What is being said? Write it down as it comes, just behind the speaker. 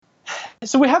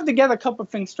So we have to get a couple of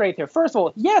things straight here. First of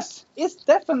all, yes, it's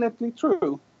definitely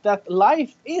true that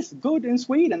life is good in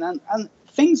Sweden and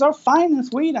things are fine in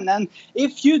Sweden. And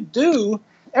if you do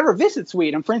ever visit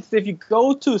Sweden, for instance, if you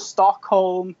go to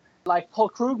Stockholm, like Paul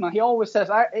Krugman, he always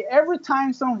says, every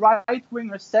time some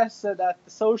right-winger says that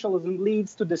socialism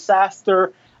leads to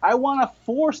disaster, I want to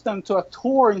force them to a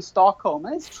tour in Stockholm.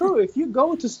 And it's true. If you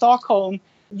go to Stockholm,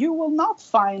 you will not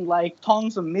find like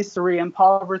tons of misery and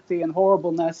poverty and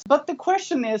horribleness. But the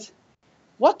question is,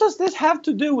 what does this have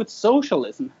to do with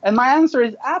socialism? And my answer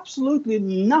is absolutely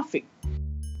nothing.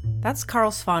 That's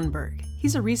Carl Svanberg.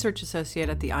 He's a research associate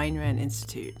at the Ayn Rand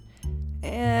Institute.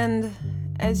 And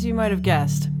as you might have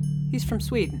guessed, he's from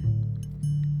Sweden.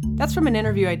 That's from an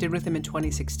interview I did with him in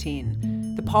 2016.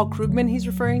 The Paul Krugman he's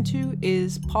referring to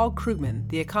is Paul Krugman,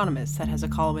 the economist that has a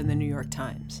column in the New York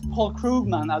Times. Paul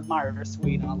Krugman admires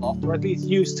Sweden a lot, or at least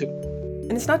used to.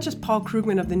 And it's not just Paul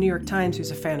Krugman of the New York Times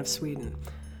who's a fan of Sweden.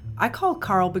 I called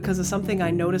Carl because of something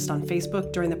I noticed on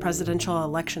Facebook during the presidential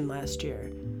election last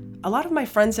year. A lot of my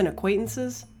friends and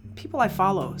acquaintances, people I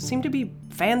follow, seem to be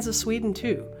fans of Sweden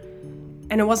too.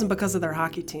 And it wasn't because of their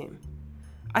hockey team.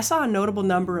 I saw a notable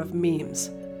number of memes.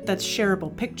 That's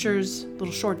shareable pictures,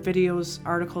 little short videos,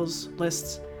 articles,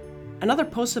 lists, and other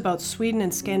posts about Sweden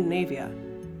and Scandinavia.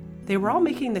 They were all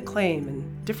making the claim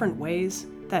in different ways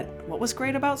that what was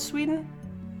great about Sweden?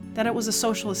 That it was a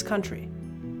socialist country.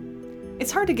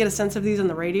 It's hard to get a sense of these on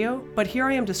the radio, but here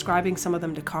I am describing some of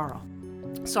them to Carl.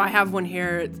 So I have one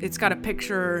here. It's got a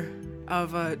picture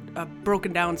of a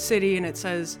broken down city, and it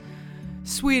says,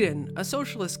 Sweden, a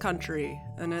socialist country.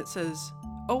 And it says,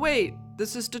 oh wait,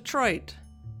 this is Detroit.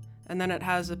 And then it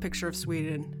has a picture of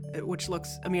Sweden, which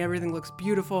looks, everything looks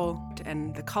beautiful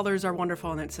and the colors are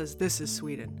wonderful. And it says, this is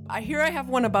Sweden. Here I have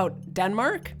one about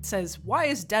Denmark. It says, why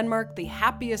is Denmark the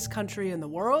happiest country in the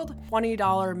world?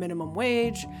 $20 minimum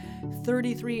wage,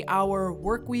 33-hour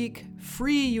work week,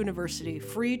 free university,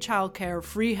 free childcare,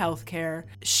 free healthcare.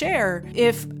 Share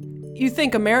if you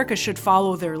think America should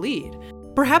follow their lead.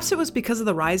 Perhaps it was because of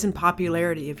the rise in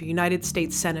popularity of United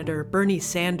States Senator Bernie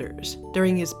Sanders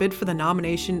during his bid for the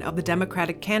nomination of the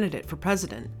Democratic candidate for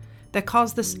president that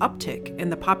caused this uptick in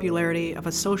the popularity of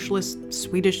a socialist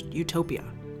Swedish utopia.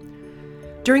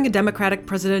 During a Democratic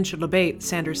presidential debate,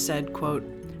 Sanders said, quote,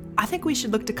 I think we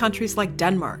should look to countries like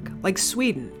Denmark, like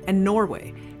Sweden and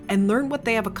Norway, and learn what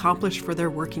they have accomplished for their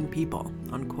working people,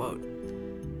 unquote.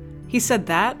 He said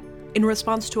that in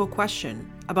response to a question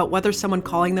about whether someone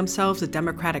calling themselves a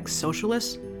democratic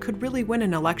socialist could really win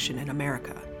an election in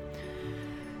America.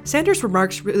 Sanders'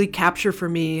 remarks really capture for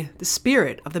me the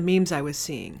spirit of the memes I was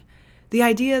seeing. The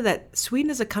idea that Sweden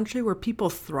is a country where people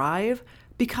thrive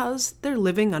because they're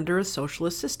living under a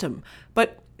socialist system,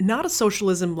 but not a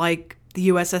socialism like the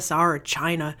USSR or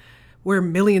China, where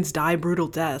millions die brutal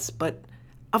deaths, but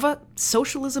of a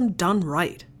socialism done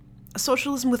right. A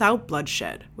socialism without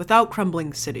bloodshed, without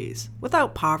crumbling cities,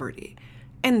 without poverty,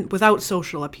 and without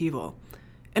social upheaval.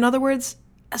 In other words,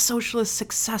 a socialist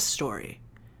success story.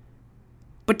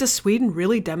 But does Sweden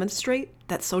really demonstrate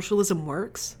that socialism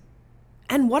works?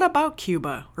 And what about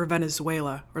Cuba or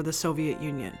Venezuela or the Soviet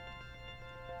Union?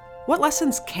 What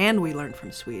lessons can we learn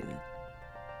from Sweden?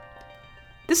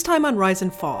 This time on Rise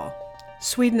and Fall,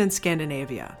 Sweden and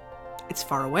Scandinavia. It's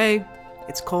far away,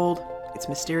 it's cold, it's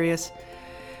mysterious,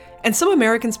 and some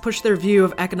Americans push their view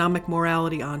of economic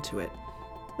morality onto it.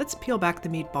 Let's peel back the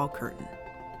meatball curtain.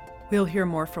 We'll hear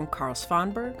more from Carl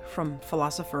Svanberg, from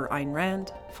philosopher Ayn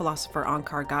Rand, philosopher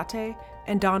Onkar Ghate,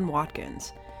 and Don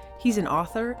Watkins. He's an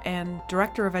author and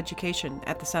director of education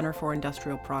at the Center for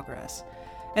Industrial Progress,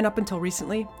 and up until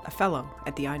recently, a fellow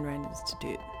at the Ayn Rand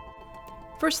Institute.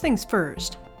 First things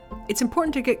first, it's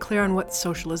important to get clear on what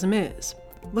socialism is.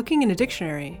 Looking in a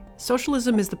dictionary,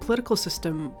 socialism is the political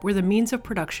system where the means of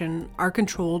production are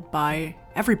controlled by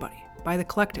everybody, by the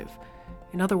collective.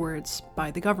 In other words, by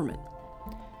the government.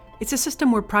 It's a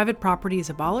system where private property is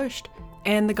abolished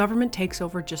and the government takes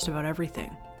over just about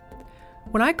everything.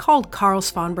 When I called Carl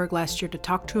Svanberg last year to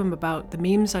talk to him about the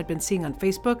memes I'd been seeing on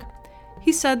Facebook,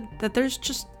 he said that there's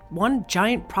just one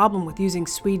giant problem with using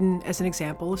Sweden as an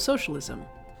example of socialism.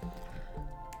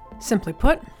 Simply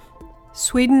put,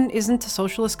 Sweden isn't a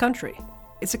socialist country.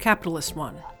 It's a capitalist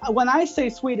one. When I say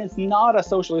Sweden is not a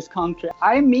socialist country,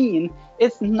 I mean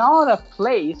it's not a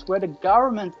place where the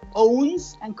government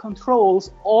owns and controls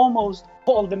almost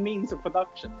all the means of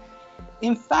production.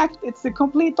 In fact, it's the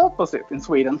complete opposite in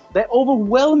Sweden. The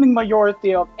overwhelming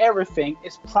majority of everything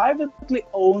is privately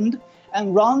owned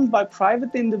and run by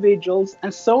private individuals,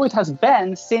 and so it has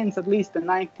been since at least the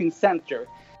 19th century.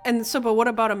 And so, but what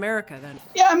about America then?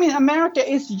 Yeah, I mean, America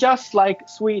is just like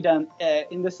Sweden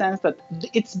in the sense that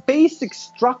its basic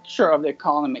structure of the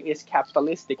economy is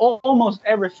capitalistic. Almost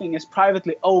everything is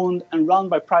privately owned and run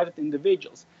by private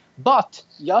individuals. But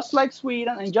just like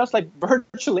Sweden and just like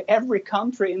virtually every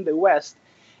country in the West,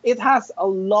 it has a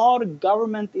lot of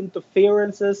government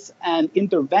interferences and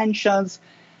interventions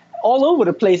all over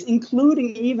the place,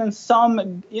 including even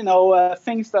some,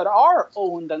 things that are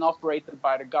owned and operated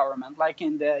by the government. Like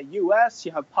in the US,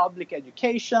 you have public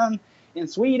education. In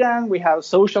Sweden, we have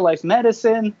socialized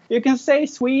medicine. You can say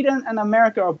Sweden and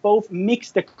America are both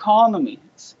mixed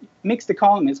economies,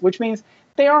 which means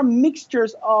they are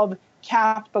mixtures of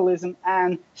capitalism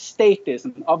and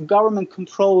statism, of government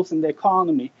controls in the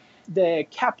economy. The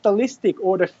capitalistic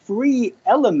or the free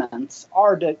elements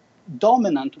are the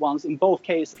dominant ones in both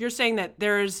cases. You're saying that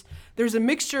there's a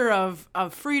mixture of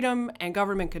freedom and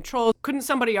government control. Couldn't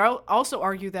somebody also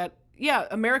argue that, yeah,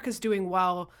 America's doing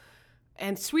well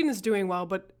and Sweden's doing well,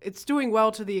 but it's doing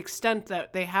well to the extent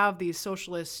that they have these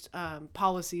socialist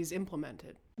policies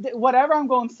implemented? Whatever I'm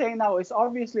going to say now is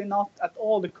obviously not at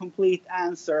all the complete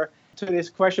answer to this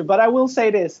question, but I will say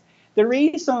this. The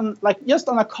reason, just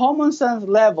on a common sense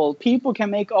level, people can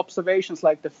make observations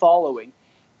like the following.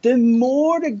 The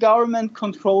more the government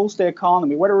controls the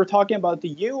economy, whether we're talking about the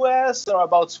US or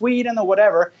about Sweden or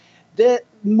whatever, the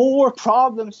more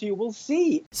problems you will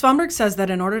see. Svanberg says that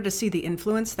in order to see the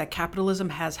influence that capitalism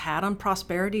has had on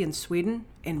prosperity in Sweden,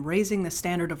 in raising the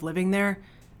standard of living there,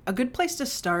 a good place to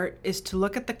start is to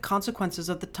look at the consequences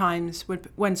of the times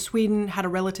when Sweden had a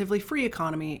relatively free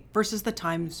economy versus the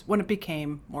times when it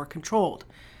became more controlled.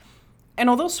 And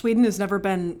although Sweden has never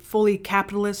been fully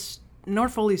capitalist nor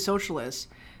fully socialist,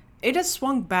 it has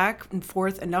swung back and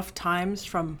forth enough times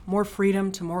from more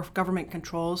freedom to more government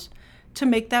controls to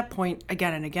make that point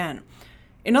again and again.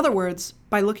 In other words,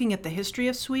 by looking at the history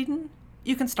of Sweden,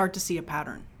 you can start to see a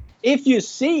pattern. If you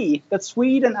see that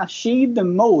Sweden achieved the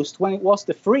most when it was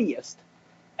the freest,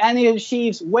 and it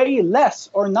achieves way less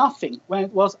or nothing when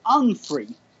it was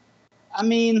unfree, I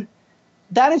mean,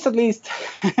 that is at least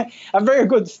a very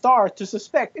good start to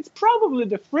suspect it's probably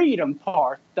the freedom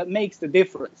part that makes the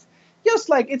difference. Just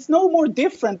like it's no more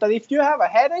different that if you have a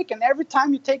headache and every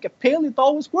time you take a pill, it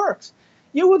always works.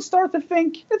 You would start to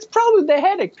think it's probably the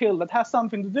headache pill that has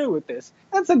something to do with this.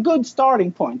 That's a good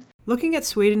starting point. Looking at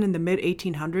Sweden in the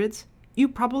mid-1800s, you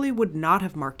probably would not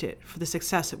have marked it for the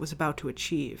success it was about to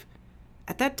achieve.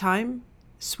 At that time,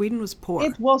 Sweden was poor.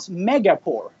 It was mega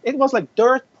poor. It was like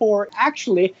dirt poor.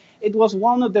 Actually, it was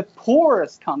one of the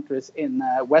poorest countries in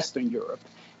Western Europe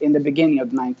in the beginning of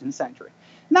the 19th century.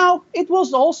 Now, it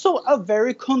was also a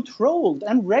very controlled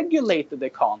and regulated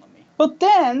economy. But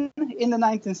then, in the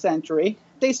 19th century,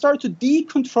 they started to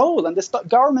decontrol and the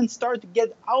government started to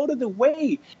get out of the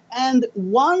way. And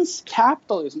once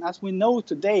capitalism, as we know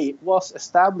today, was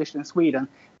established in Sweden,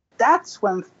 that's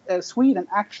when Sweden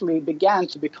actually began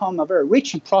to become a very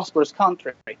rich and prosperous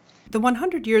country. The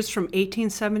 100 years from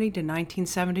 1870 to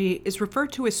 1970 is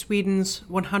referred to as Sweden's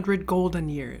 100 golden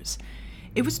years.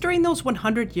 It was during those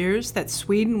 100 years that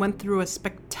Sweden went through a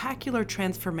spectacular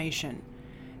transformation.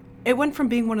 It went from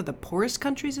being one of the poorest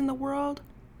countries in the world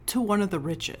to one of the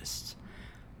richest.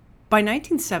 By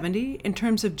 1970, in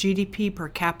terms of GDP per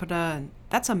capita, and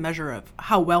that's a measure of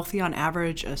how wealthy on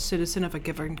average a citizen of a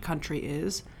given country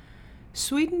is,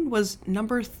 Sweden was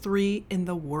number 3 in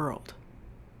the world.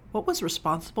 What was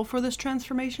responsible for this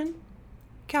transformation?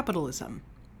 Capitalism.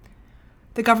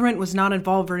 The government was not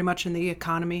involved very much in the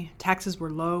economy. Taxes were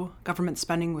low, government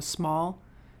spending was small,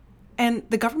 and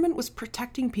the government was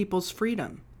protecting people's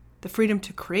freedom. The freedom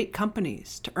to create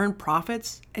companies, to earn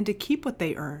profits, and to keep what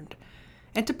they earned,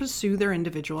 and to pursue their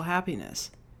individual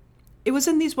happiness. It was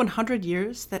in these 100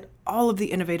 years that all of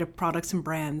the innovative products and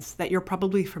brands that you're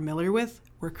probably familiar with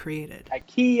were created.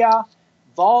 IKEA,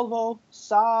 Volvo,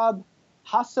 Saab,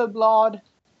 Hasselblad,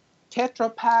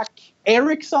 Tetra Pak,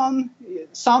 Ericsson.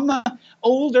 Some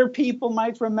older people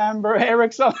might remember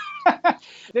Ericsson.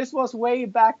 This was way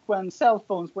back when cell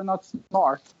phones were not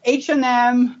smart.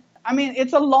 H&M. I mean,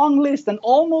 it's a long list, and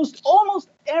almost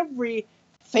every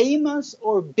famous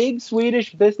or big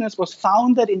Swedish business was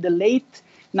founded in the late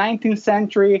 19th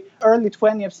century, early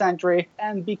 20th century,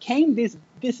 and became these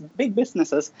big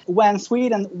businesses when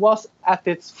Sweden was at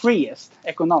its freest,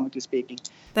 economically speaking.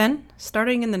 Then,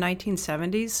 starting in the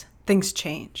 1970s, things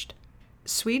changed.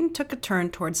 Sweden took a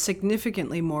turn towards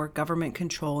significantly more government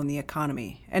control in the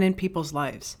economy and in people's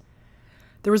lives.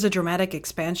 There was a dramatic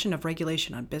expansion of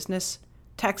regulation on business,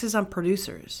 taxes on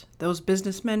producers, those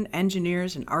businessmen,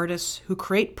 engineers, and artists who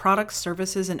create products,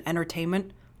 services, and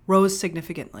entertainment rose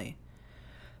significantly.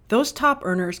 Those top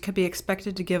earners could be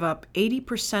expected to give up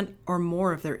 80% or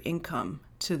more of their income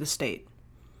to the state.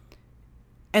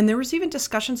 And there was even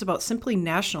discussions about simply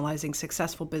nationalizing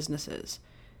successful businesses.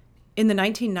 In the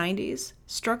 1990s,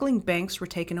 struggling banks were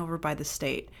taken over by the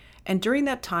state, and during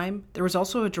that time, there was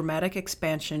also a dramatic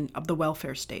expansion of the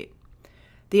welfare state.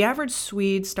 The average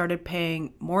Swede started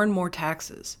paying more and more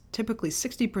taxes, typically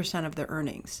 60% of their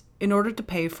earnings, in order to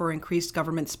pay for increased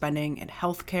government spending in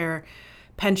healthcare,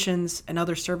 pensions, and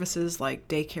other services like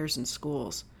daycares and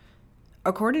schools.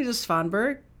 According to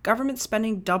Svanberg, government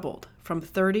spending doubled from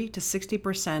 30 to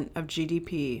 60% of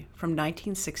GDP from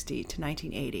 1960 to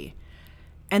 1980.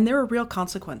 And there are real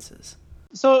consequences.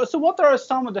 So what are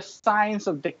some of the signs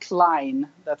of decline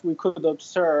that we could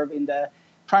observe in the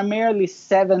primarily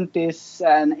 70s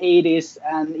and 80s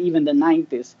and even the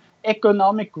 90s?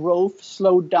 Economic growth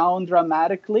slowed down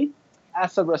dramatically.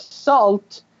 As a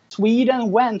result,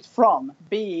 Sweden went from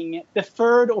being the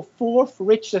third or fourth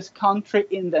richest country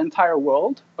in the entire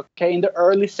world, in the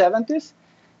early 70s.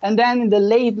 And then in the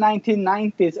late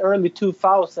 1990s, early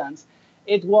 2000s,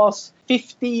 it was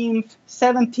 15th,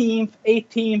 17th,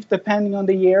 18th, depending on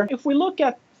the year. If we look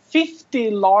at 50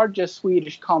 largest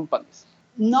Swedish companies,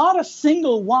 not a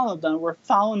single one of them were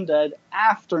founded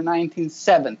after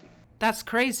 1970. That's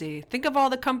crazy. Think of all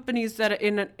the companies that are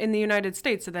in the United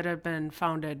States that have been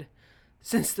founded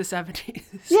since the 70s.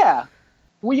 Yeah.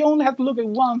 We only have to look at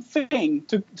one thing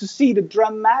to see the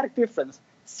dramatic difference.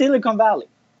 Silicon Valley.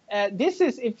 This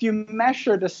is if you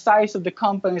measure the size of the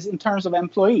companies in terms of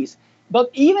employees. But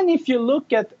even if you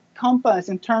look at companies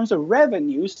in terms of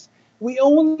revenues, we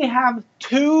only have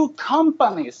 2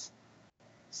 companies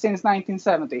since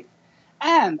 1970.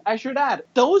 And I should add,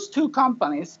 those 2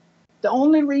 companies, the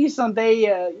only reason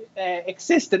they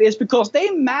existed is because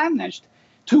they managed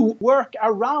to work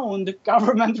around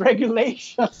government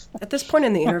regulations. At this point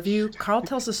in the interview, Carl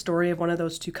tells the story of one of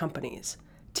those 2 companies,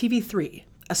 TV3,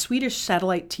 a Swedish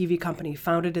satellite TV company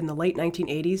founded in the late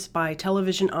 1980s by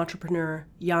television entrepreneur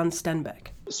Jan Stenbeck.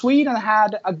 Sweden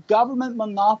had a government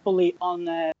monopoly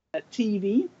on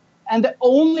TV, and the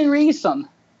only reason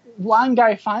one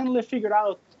guy finally figured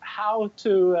out how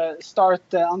to start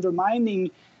undermining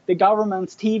the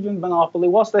government's TV monopoly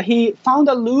was that he found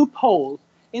a loophole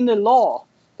in the law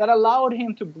that allowed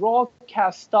him to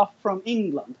broadcast stuff from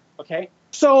England,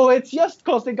 So it's just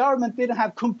because the government didn't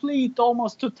have complete,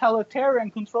 almost totalitarian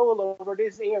control over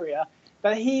this area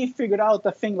that he figured out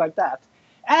a thing like that.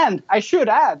 And I should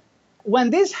add, when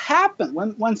this happened,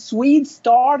 when Swedes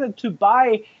started to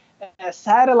buy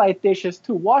satellite dishes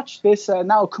to watch this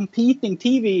now competing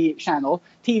TV channel,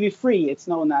 TV3 it's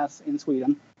known as in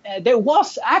Sweden, there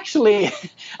was actually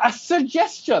a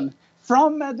suggestion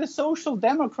from the Social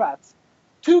Democrats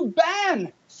to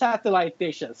ban satellite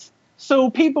dishes. So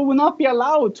people will not be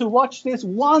allowed to watch this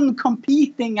one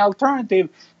competing alternative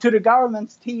to the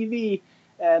government's TV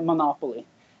monopoly.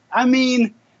 I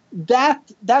mean,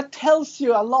 that tells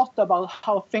you a lot about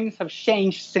how things have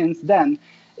changed since then.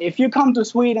 If you come to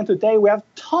Sweden today, we have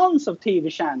tons of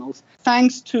TV channels,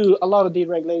 thanks to a lot of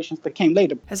deregulations that came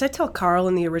later. As I tell Carl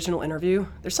in the original interview,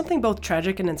 there's something both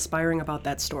tragic and inspiring about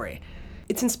that story.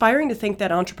 It's inspiring to think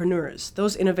that entrepreneurs,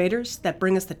 those innovators that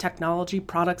bring us the technology,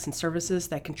 products, and services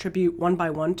that contribute one by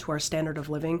one to our standard of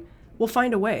living, will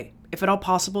find a way, if at all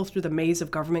possible through the maze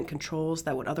of government controls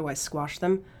that would otherwise squash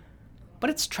them. But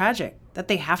it's tragic that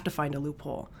they have to find a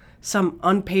loophole, some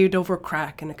unpaved over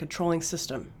crack in a controlling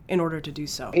system, in order to do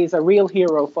so. He's a real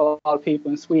hero for a lot of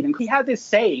people in Sweden. He had this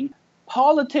saying,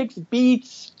 politics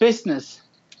beats business.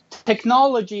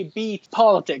 Technology beats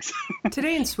politics.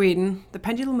 Today in Sweden, the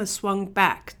pendulum has swung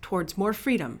back towards more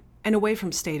freedom and away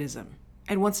from statism.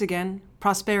 And once again,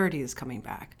 prosperity is coming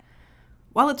back.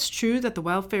 While it's true that the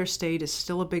welfare state is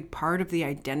still a big part of the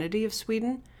identity of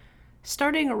Sweden,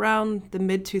 starting around the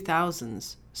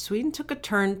mid-2000s, Sweden took a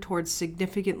turn towards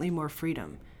significantly more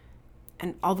freedom.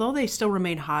 And although they still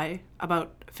remain high,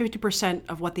 about 50%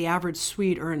 of what the average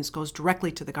Swede earns goes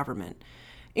directly to the government,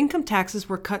 income taxes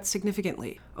were cut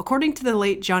significantly. According to the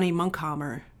late Johnny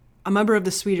Munkhammar, a member of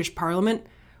the Swedish parliament,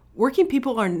 working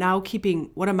people are now keeping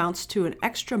what amounts to an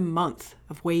extra month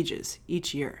of wages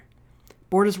each year.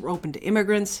 Borders were open to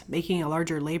immigrants, making a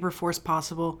larger labor force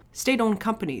possible. State-owned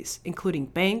companies, including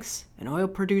banks, an oil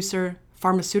producer,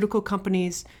 pharmaceutical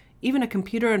companies, even a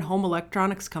computer and home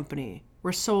electronics company,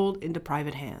 were sold into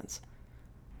private hands.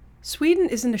 Sweden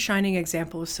isn't a shining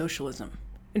example of socialism.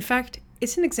 In fact,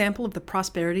 it's an example of the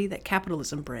prosperity that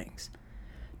capitalism brings.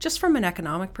 Just from an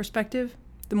economic perspective,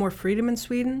 the more freedom in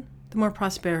Sweden, the more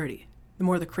prosperity. The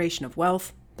more the creation of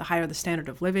wealth, the higher the standard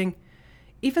of living,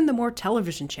 even the more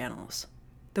television channels.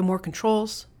 The more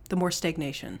controls, the more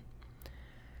stagnation.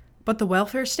 But the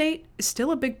welfare state is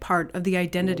still a big part of the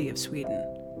identity of Sweden.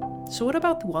 So what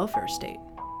about the welfare state?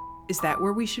 Is that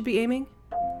where we should be aiming?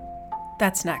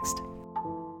 That's next.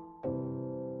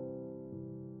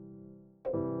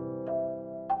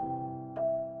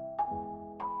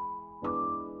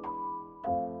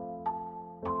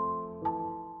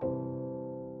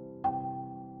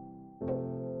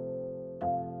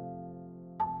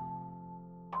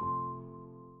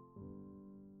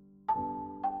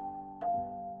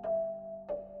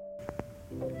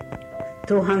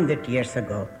 "200 years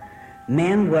ago,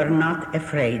 men were not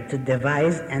afraid to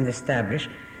devise and establish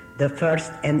the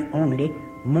first and only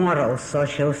moral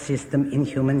social system in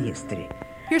human history."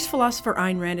 Here's philosopher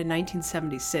Ayn Rand in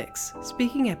 1976,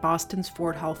 speaking at Boston's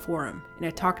Ford Hall Forum in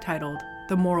a talk titled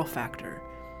The Moral Factor.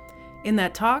 In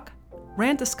that talk,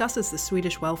 Rand discusses the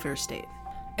Swedish welfare state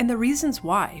and the reasons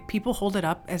why people hold it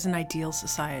up as an ideal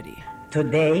society.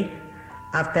 Today,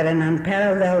 after an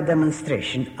unparalleled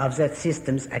demonstration of that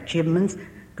system's achievements,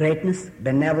 greatness,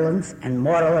 benevolence, and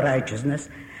moral righteousness,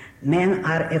 men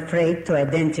are afraid to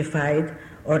identify it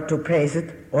or to praise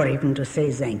it or even to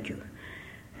say thank you.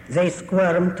 They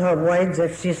squirm to avoid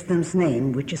that system's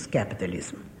name, which is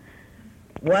capitalism.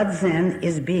 What then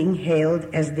is being hailed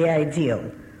as the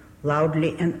ideal,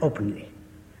 loudly and openly?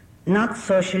 Not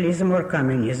socialism or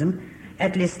communism,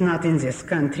 at least not in this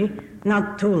country,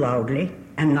 not too loudly,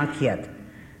 and not yet.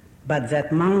 But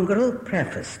that mongrel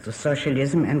preface to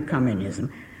socialism and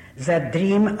communism, that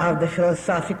dream of the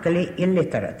philosophically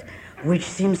illiterate, which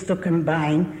seems to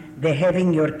combine the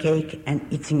having your cake and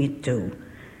eating it too,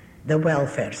 the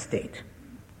welfare state.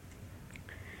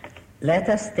 Let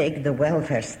us take the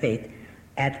welfare state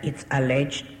at its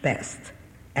alleged best,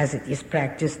 as it is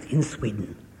practiced in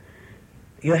Sweden.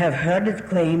 You have heard it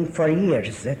claimed for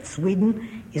years that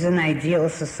Sweden is an ideal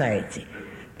society,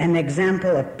 an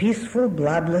example of peaceful,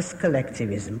 bloodless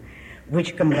collectivism,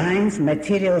 which combines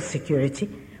material security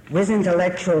with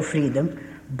intellectual freedom,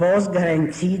 both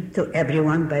guaranteed to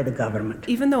everyone by the government.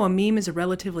 Even though a meme is a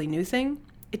relatively new thing,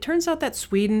 it turns out that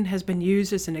Sweden has been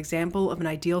used as an example of an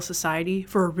ideal society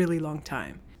for a really long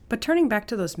time. But turning back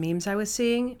to those memes I was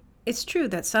seeing, it's true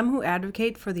that some who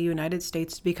advocate for the United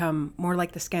States to become more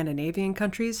like the Scandinavian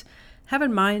countries have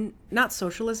in mind not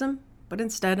socialism, but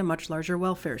instead a much larger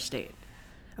welfare state.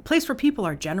 A place where people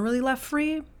are generally left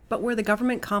free, but where the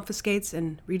government confiscates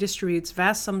and redistributes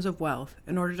vast sums of wealth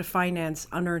in order to finance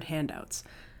unearned handouts,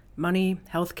 money,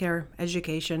 healthcare,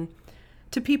 education,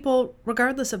 to people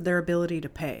regardless of their ability to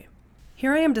pay.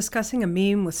 Here I am discussing a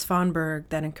meme with Svanberg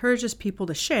that encourages people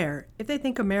to share if they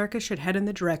think America should head in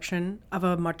the direction of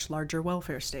a much larger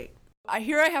welfare state.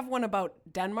 Here I have one about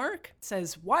Denmark. It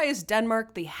says, why is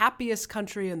Denmark the happiest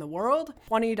country in the world?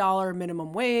 $20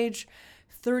 minimum wage,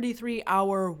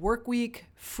 33-hour work week,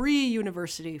 free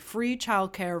university, free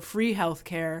childcare, free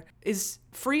healthcare. Is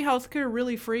free healthcare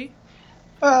really free?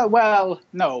 Well,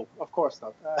 no, of course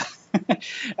not.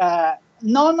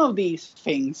 None of these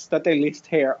things that they list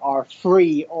here are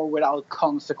free or without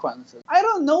consequences. I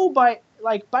don't know by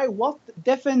what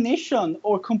definition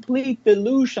or complete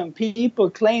delusion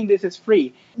people claim this is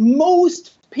free.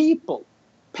 Most people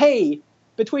pay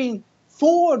between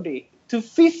 40 to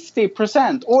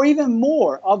 50% or even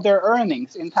more of their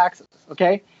earnings in taxes,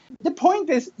 okay? The point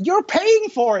is, you're paying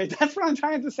for it. That's what I'm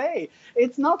trying to say.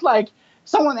 It's not like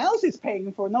someone else is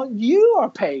paying for it. No, you are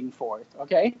paying for it,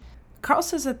 okay? Carl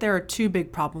says that there are two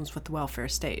big problems with the welfare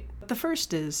state. The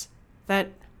first is that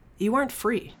you aren't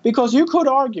free. Because you could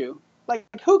argue, like,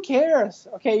 who cares?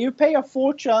 Okay, you pay a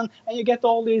fortune and you get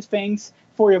all these things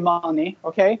for your money,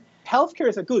 okay? Healthcare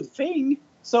is a good thing.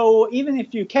 So even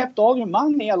if you kept all your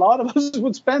money, a lot of us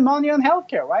would spend money on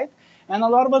healthcare, right? And a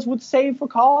lot of us would save for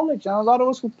college, and a lot of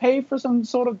us would pay for some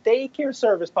sort of daycare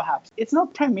service, perhaps. It's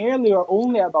not primarily or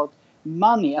only about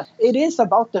money. It is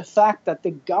about the fact that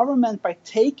the government, by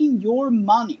taking your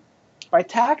money, by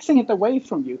taxing it away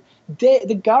from you,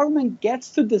 the government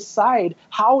gets to decide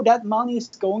how that money is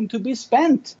going to be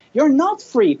spent. You're not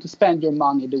free to spend your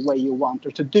money the way you want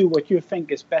or to do what you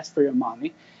think is best for your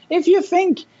money. If you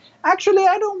think, actually,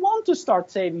 I don't want to start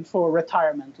saving for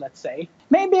retirement, let's say.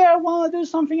 Maybe I want to do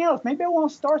something else. Maybe I want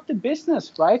to start the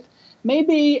business, right?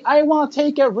 Maybe I want to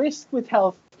take a risk with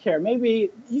healthcare.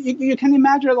 Maybe you can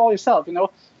imagine it all yourself, you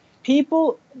know.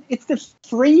 People, it's the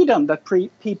freedom that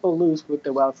people lose with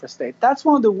the welfare state. That's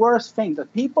one of the worst things,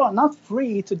 that people are not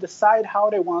free to decide how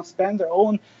they want to spend their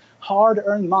own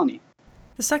hard-earned money.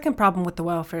 The second problem with the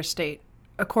welfare state,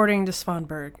 according to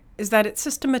Svanberg, is that it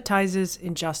systematizes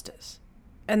injustice.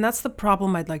 And that's the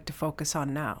problem I'd like to focus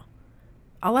on now.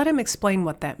 I'll let him explain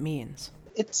what that means.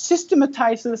 It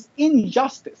systematizes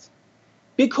injustice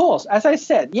Because, as I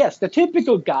said, yes, the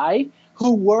typical guy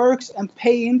who works and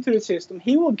pay into the system,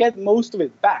 he will get most of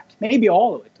it back, maybe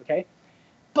all of it, okay?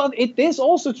 But it is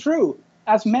also true,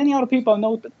 as many other people have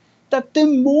noted, that the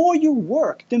more you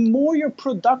work, the more you're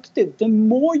productive, the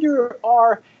more you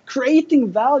are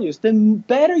creating values, the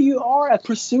better you are at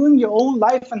pursuing your own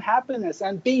life and happiness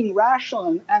and being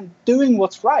rational and doing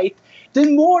what's right, the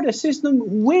more the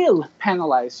system will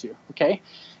penalize you, okay?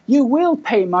 You will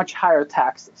pay much higher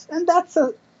taxes. And that's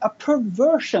a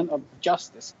perversion of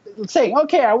justice. Saying,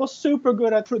 okay, I was super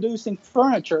good at producing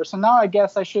furniture, so now I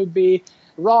guess I should be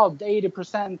robbed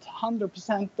 80%,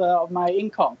 100% of my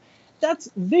income. That's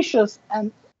vicious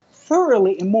and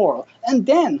thoroughly immoral. And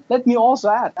then, let me also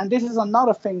add, and this is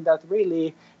another thing that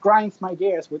really grinds my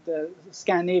gears with the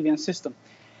Scandinavian system,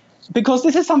 because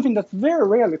this is something that's very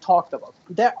rarely talked about.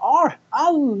 There are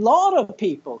a lot of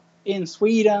people in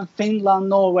Sweden, Finland,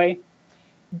 Norway,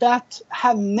 that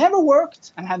have never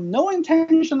worked and have no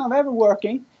intention of ever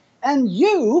working, and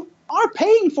you are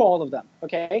paying for all of them,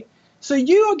 okay? So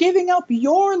you are giving up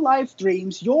your life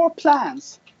dreams, your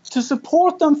plans, to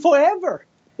support them forever.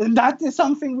 And that is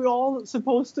something we're all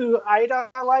supposed to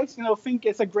idolize, think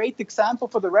it's a great example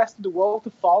for the rest of the world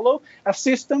to follow. A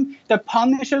system that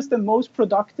punishes the most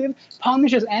productive,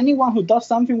 punishes anyone who does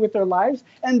something with their lives,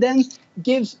 and then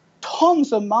gives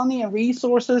tons of money and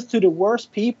resources to the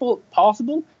worst people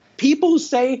possible. People who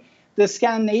say the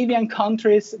Scandinavian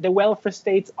countries, the welfare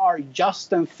states, are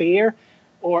just and fair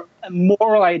or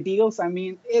moral ideals. I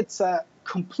mean, it's a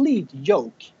complete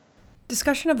joke.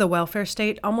 Discussion of the welfare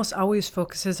state almost always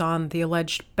focuses on the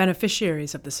alleged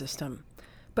beneficiaries of the system.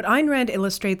 But Ayn Rand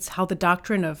illustrates how the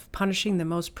doctrine of punishing the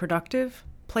most productive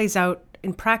plays out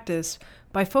in practice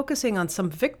by focusing on some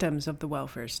victims of the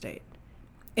welfare state.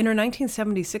 In her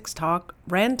 1976 talk,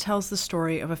 Rand tells the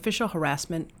story of official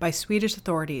harassment by Swedish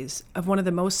authorities of one of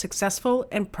the most successful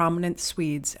and prominent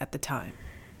Swedes at the time.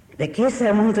 The case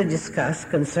I want to discuss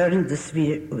concerns the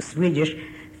Swedish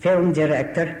film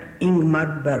director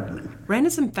Ingmar Bergman. Rand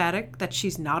is emphatic that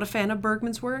she's not a fan of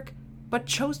Bergman's work, but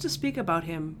chose to speak about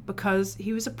him because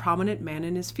he was a prominent man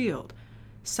in his field,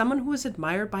 someone who was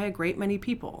admired by a great many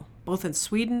people, both in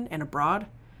Sweden and abroad,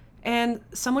 and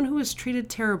someone who was treated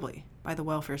terribly by the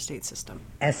welfare state system.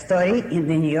 A story in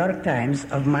the New York Times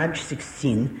of March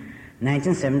 16,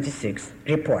 1976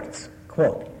 reports,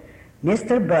 quote,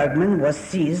 Mr. Bergman was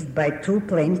seized by two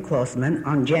plainclothesmen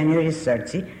on January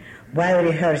 30 while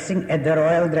rehearsing at the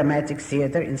Royal Dramatic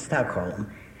Theatre in Stockholm.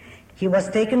 He was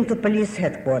taken to police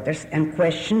headquarters and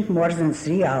questioned more than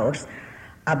 3 hours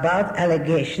about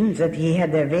allegations that he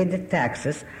had evaded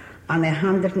taxes on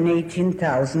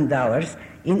 $118,000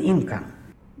 in income.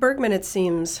 Bergman, it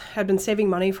seems, had been saving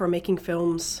money for making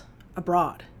films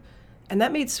abroad, and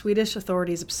that made Swedish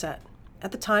authorities upset.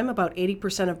 At the time, about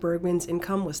 80% of Bergman's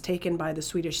income was taken by the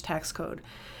Swedish tax code,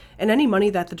 and any money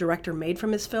that the director made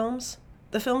from his films,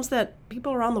 the films that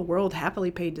people around the world happily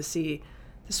paid to see,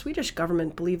 the Swedish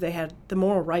government believed they had the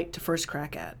moral right to first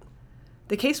crack at.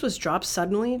 The case was dropped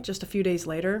suddenly just a few days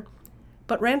later,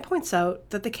 but Rand points out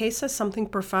that the case says something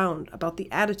profound about the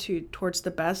attitude towards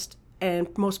the best and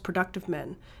most productive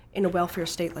men in a welfare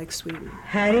state like Sweden.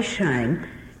 Harry Schein,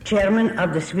 chairman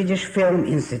of the Swedish Film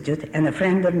Institute and a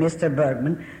friend of Mr.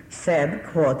 Bergman, said,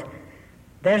 quote,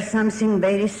 there's something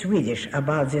very Swedish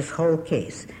about this whole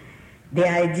case. The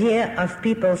idea of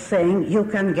people saying you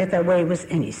can get away with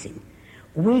anything.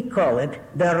 We call it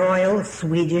the Royal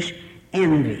Swedish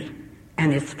Envy,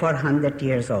 and it's 400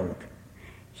 years old.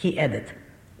 He added,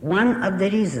 one of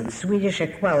the reasons Swedish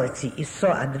equality is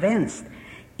so advanced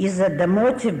is that the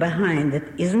motive behind it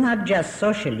is not just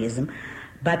socialism,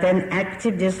 but an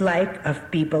active dislike of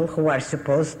people who are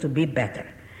supposed to be better.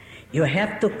 You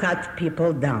have to cut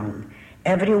people down.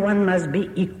 Everyone must be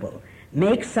equal.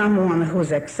 Make someone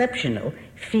who's exceptional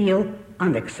feel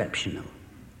unexceptional.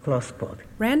 Close quote.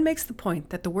 Rand makes the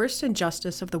point that the worst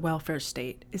injustice of the welfare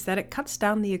state is that it cuts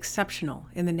down the exceptional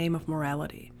in the name of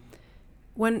morality,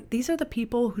 when these are the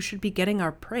people who should be getting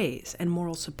our praise and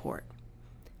moral support.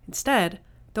 Instead,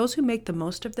 those who make the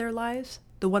most of their lives,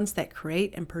 the ones that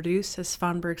create and produce, as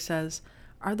Svanberg says,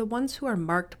 are the ones who are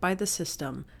marked by the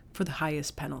system for the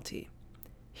highest penalty.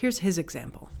 Here's his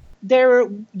example. There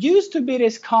used to be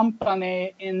this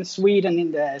company in Sweden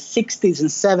in the 60s and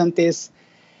 70s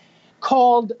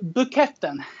called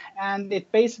Buketten, and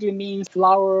it basically means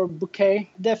flower bouquet.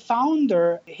 The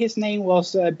founder, his name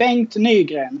was Bengt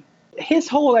Nygren. His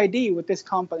whole idea with this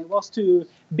company was to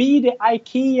be the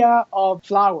IKEA of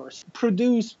flowers,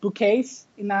 produce bouquets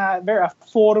in a very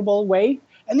affordable way.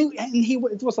 And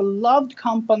it was a loved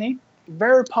company,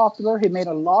 very popular. He made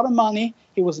a lot of money.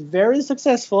 He was very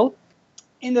successful.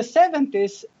 in the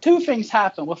 70s, two things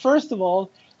happened. Well, first of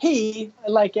all, he,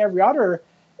 like every other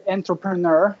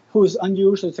entrepreneur who's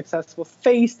unusually successful,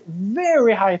 faced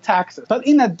very high taxes. But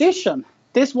in addition,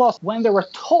 this was when there were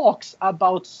talks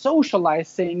about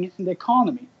socializing the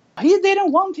economy. He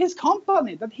didn't want his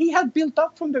company that he had built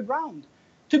up from the ground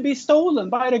to be stolen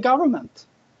by the government.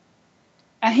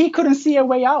 And he couldn't see a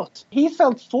way out. He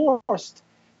felt forced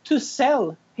to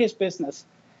sell his business.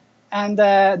 And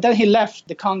then he left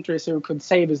the country so he could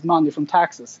save his money from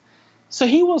taxes. So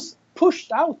he was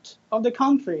pushed out of the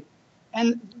country.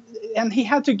 And he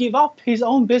had to give up his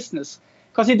own business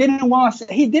because he didn't want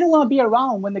to be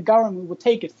around when the government would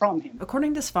take it from him.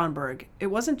 According to Svanberg, it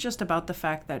wasn't just about the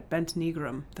fact that Bent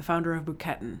Nygren, the founder of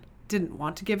Buketten, didn't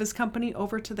want to give his company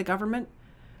over to the government,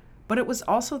 but it was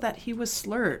also that he was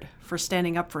slurred for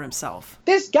standing up for himself.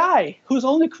 This guy, whose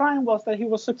only crime was that he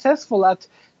was successful at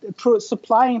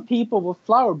supplying people with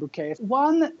flower bouquets,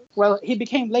 he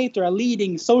became later a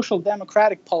leading social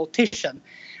democratic politician,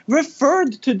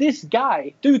 referred to this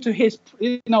guy due to his,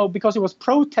 because he was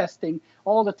protesting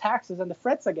all the taxes and the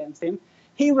threats against him.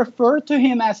 He referred to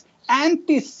him as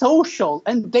antisocial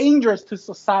and dangerous to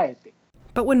society.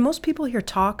 But when most people hear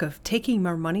talk of taking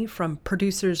more money from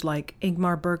producers like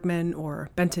Ingmar Bergman or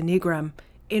Bente Nygren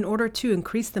in order to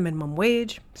increase the minimum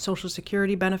wage, social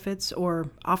security benefits, or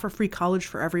offer free college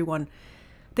for everyone,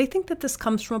 they think that this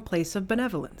comes from a place of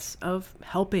benevolence, of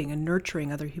helping and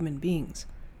nurturing other human beings.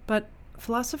 But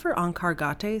philosopher Onkar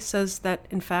Ghate says that,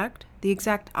 in fact, the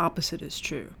exact opposite is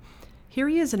true. Here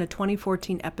he is in a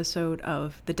 2014 episode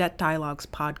of the Debt Dialogues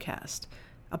podcast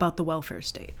about the welfare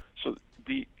state. So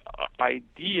the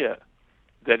idea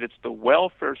that it's the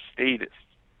welfare statists,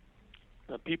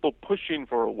 the people pushing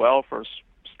for a welfare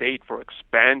state, for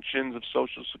expansions of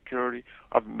Social Security,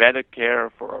 of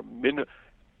Medicare, for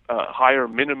a higher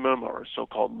minimum or a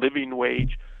so-called living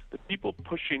wage, the people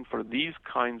pushing for these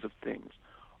kinds of things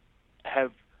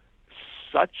have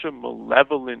such a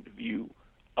malevolent view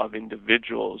of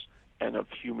individuals and of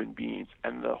human beings.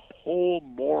 And the whole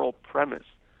moral premise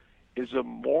is a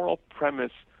moral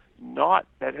premise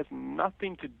that has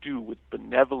nothing to do with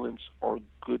benevolence or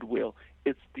goodwill.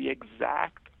 It's the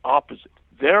exact opposite.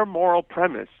 Their moral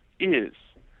premise is,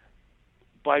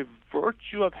 by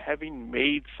virtue of having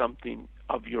made something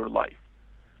of your life,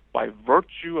 by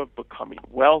virtue of becoming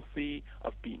wealthy,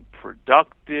 of being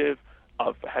productive,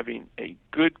 of having a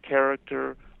good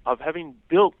character, of having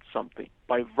built something,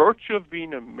 by virtue of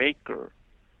being a maker,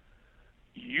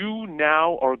 you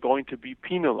now are going to be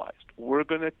penalized. We're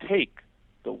going to take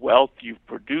the wealth you've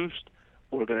produced,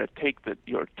 we're going to take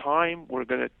your time, we're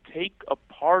going to take a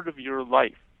part of your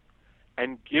life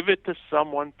and give it to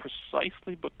someone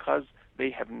precisely because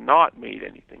they have not made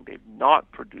anything, they've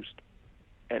not produced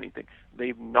anything,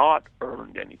 they've not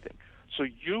earned anything. So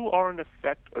you are in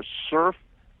effect a serf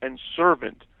and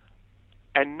servant,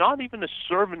 and not even a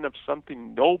servant of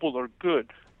something noble or good,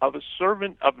 of a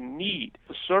servant of need,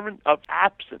 a servant of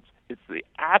absence. It's the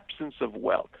absence of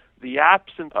wealth, the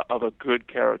absence of a good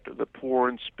character, the poor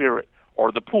in spirit,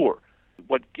 or the poor.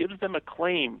 What gives them a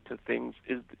claim to things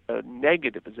is a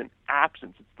negative, is an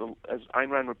absence. It's as Ayn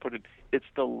Rand would put it, it's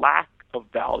the lack of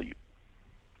value.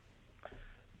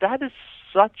 That is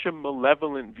such a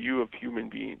malevolent view of human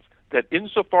beings, that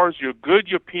insofar as you're good,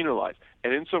 you're penalized,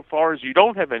 and insofar as you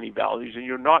don't have any values and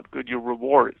you're not good, you're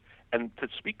rewarded. And to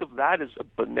speak of that as a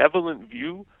benevolent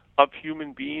view of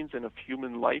human beings and of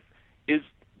human life is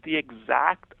the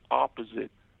exact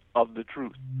opposite of the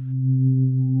truth.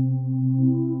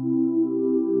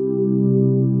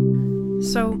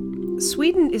 So,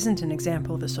 Sweden isn't an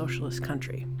example of a socialist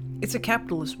country. It's a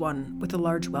capitalist one with a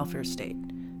large welfare state.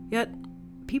 Yet,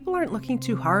 people aren't looking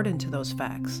too hard into those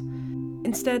facts.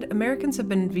 Instead, Americans have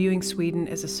been viewing Sweden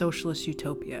as a socialist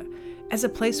utopia, as a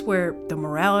place where the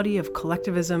morality of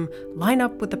collectivism line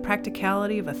up with the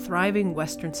practicality of a thriving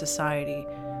Western society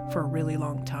for a really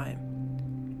long time.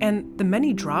 And the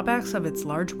many drawbacks of its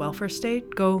large welfare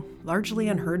state go largely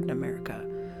unheard in America.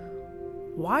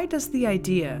 Why does the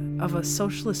idea of a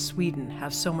socialist Sweden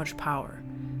have so much power?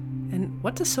 And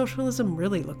what does socialism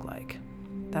really look like?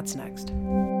 That's next.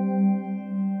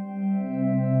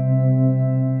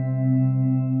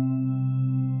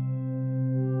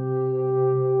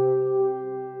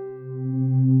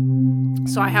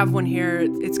 So I have one here.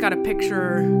 It's got a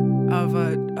picture of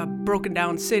a broken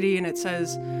down city, and it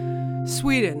says,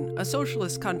 Sweden, a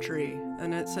socialist country.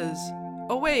 And it says,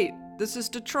 oh wait, this is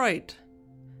Detroit.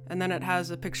 And then it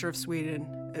has a picture of Sweden,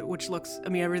 which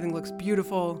everything looks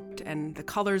beautiful, and the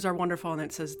colors are wonderful, and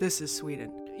it says, this is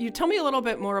Sweden. You tell me a little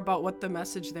bit more about what the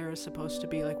message there is supposed to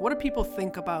be. Like, what do people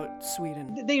think about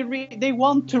Sweden? They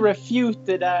want to refute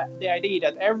the idea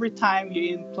that every time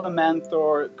you implement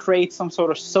or create some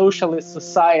sort of socialist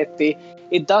society,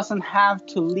 it doesn't have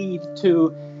to lead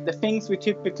to the things we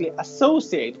typically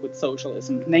associate with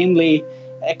socialism, namely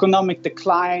economic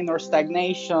decline or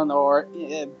stagnation or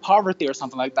poverty or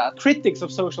something like that. Critics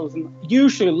of socialism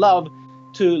usually love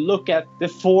to look at the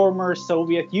former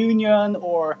Soviet Union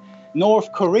or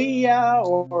North Korea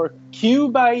or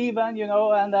Cuba even,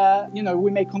 and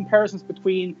we make comparisons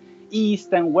between East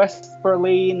and West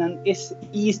Berlin and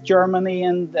East Germany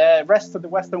and the rest of the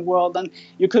Western world, and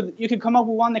you could come up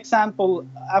with one example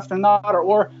after another,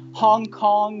 or Hong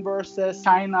Kong versus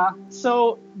China.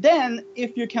 So then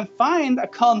if you can find a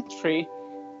country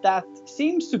that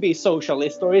seems to be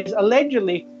socialist or is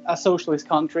allegedly a socialist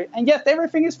country, and yet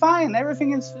everything is fine,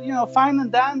 everything is fine and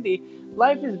dandy,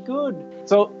 life is good.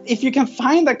 So if you can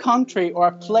find a country or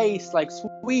a place like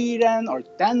Sweden or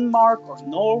Denmark or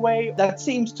Norway that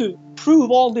seems to prove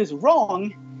all this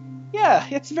wrong, yeah,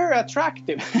 it's very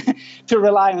attractive to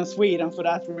rely on Sweden for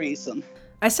that reason.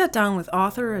 I sat down with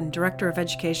author and director of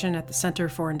education at the Center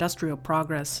for Industrial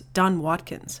Progress, Don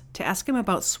Watkins, to ask him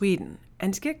about Sweden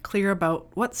and to get clear about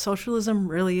what socialism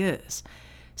really is,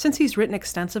 since he's written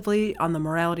extensively on the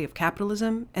morality of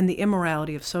capitalism and the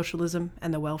immorality of socialism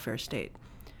and the welfare state.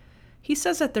 He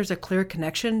says that there's a clear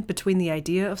connection between the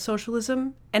idea of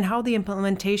socialism and how the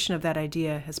implementation of that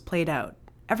idea has played out,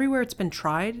 everywhere it's been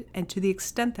tried and to the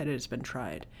extent that it has been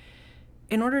tried.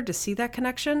 In order to see that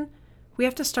connection, we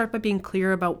have to start by being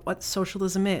clear about what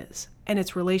socialism is and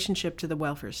its relationship to the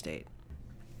welfare state.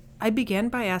 I began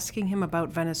by asking him about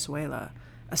Venezuela,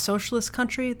 a socialist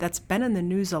country that's been in the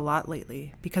news a lot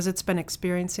lately because it's been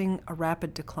experiencing a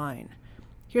rapid decline.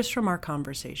 Here's from our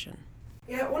conversation.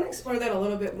 Yeah, I want to explore that a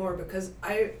little bit more because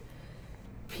I've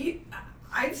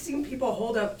seen people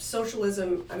hold up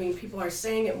socialism. I mean, people are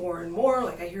saying it more and more.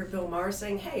 Like I hear Bill Maher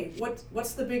saying, "Hey,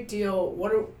 what's the big deal?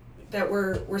 That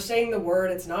we're saying the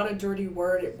word? It's not a dirty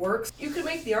word. It works." You could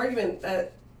make the argument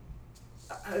that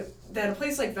a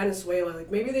place like Venezuela,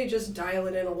 like maybe they just dial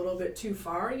it in a little bit too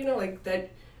far. Like that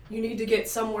you need to get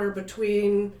somewhere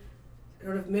between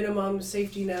sort of minimum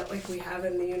safety net like we have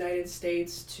in the United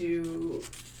States to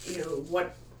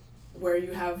where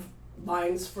you have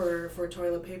lines for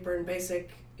toilet paper and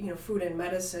basic food and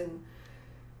medicine.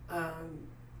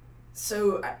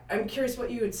 So I'm curious what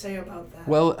you would say about that.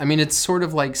 Well, I mean, it's sort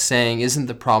of like saying, isn't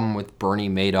the problem with Bernie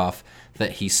Madoff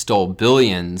that he stole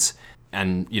billions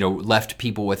and left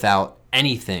people without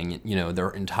anything, their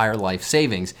entire life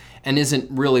savings, and isn't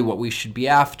really what we should be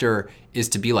after is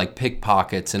to be like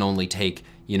pickpockets and only take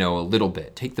a little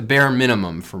bit, take the bare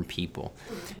minimum from people.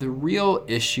 The real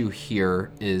issue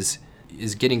here is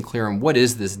getting clear on what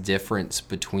is this difference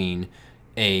between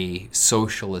a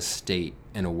socialist state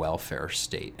and a welfare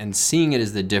state, and seeing it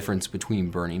as the difference between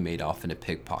Bernie Madoff and a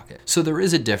pickpocket. So there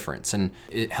is a difference, and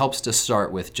it helps to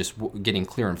start with just getting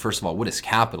clear on, first of all, what is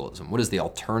capitalism? What is the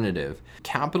alternative?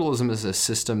 Capitalism is a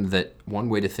system that, one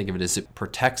way to think of it is it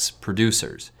protects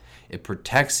producers. It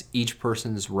protects each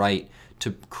person's right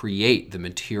to create the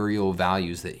material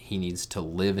values that he needs to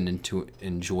live and to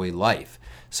enjoy life.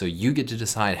 So you get to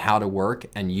decide how to work,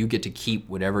 and you get to keep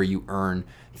whatever you earn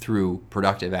through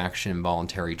productive action and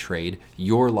voluntary trade.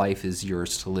 Your life is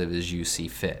yours to live as you see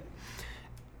fit.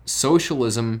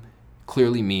 Socialism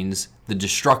clearly means the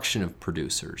destruction of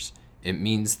producers. It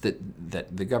means that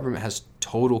the government has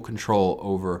total control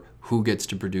over who gets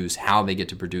to produce, how they get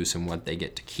to produce, and what they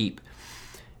get to keep.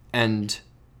 And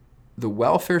the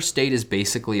welfare state is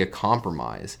basically a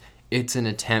compromise. It's an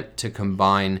attempt to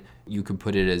combine, you could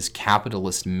put it as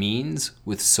capitalist means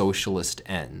with socialist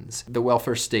ends. The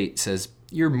welfare state says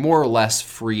you're more or less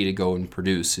free to go and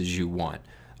produce as you want,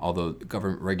 although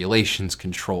government regulations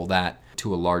control that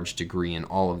to a large degree in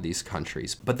all of these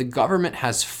countries. But the government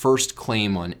has first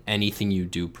claim on anything you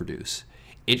do produce.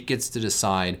 It gets to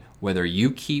decide whether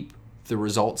you keep the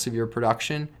results of your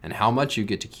production and how much you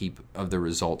get to keep of the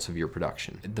results of your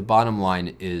production. The bottom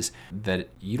line is that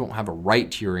you don't have a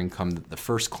right to your income, that the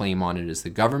first claim on it is the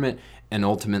government, and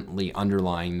ultimately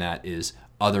underlying that is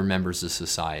other members of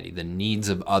society. The needs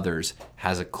of others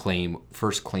has a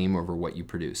first claim over what you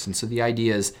produce. And so the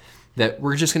idea is that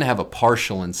we're just going to have a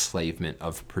partial enslavement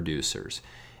of producers.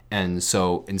 And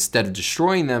so instead of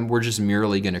destroying them, we're just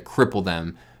merely going to cripple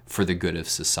them for the good of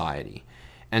society.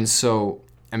 And so,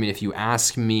 I mean, if you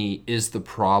ask me, is the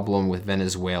problem with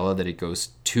Venezuela that it goes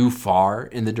too far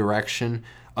in the direction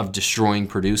of destroying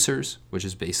producers, which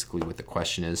is basically what the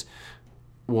question is?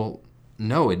 Well,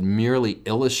 no, it merely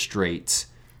illustrates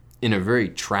in a very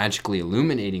tragically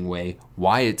illuminating way,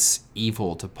 why it's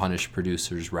evil to punish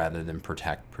producers rather than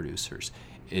protect producers.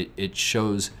 It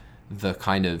shows the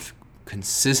kind of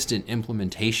consistent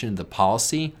implementation of the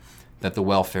policy that the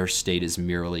welfare state is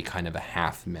merely kind of a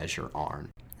half measure on.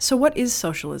 So what is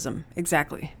socialism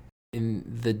exactly? In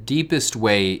the deepest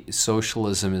way,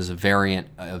 socialism is a variant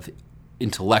of,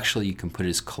 intellectually you can put it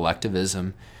as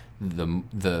collectivism,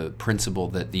 the principle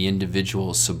that the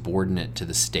individual is subordinate to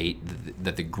the state,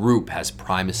 that the group has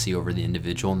primacy over the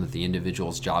individual, and that the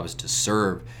individual's job is to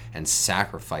serve and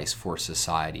sacrifice for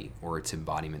society or its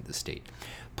embodiment, the state.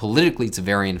 Politically, it's a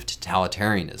variant of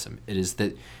totalitarianism. It is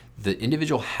that the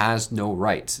individual has no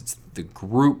rights. It's the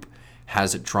group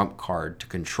has a trump card to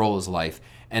control his life.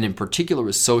 And in particular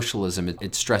with socialism,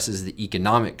 it stresses the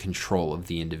economic control of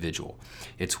the individual.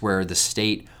 It's where the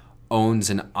state owns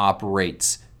and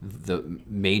operates the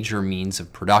major means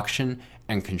of production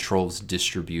and controls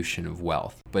distribution of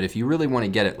wealth. But if you really want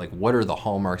to get it, like what are the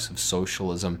hallmarks of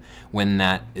socialism when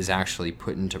that is actually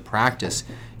put into practice,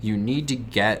 you need to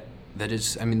get that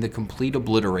is, the complete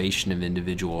obliteration of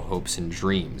individual hopes and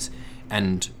dreams.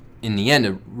 And in the end,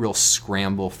 a real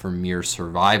scramble for mere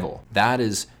survival. That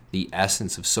is the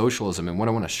essence of socialism. And what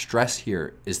I want to stress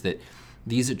here is that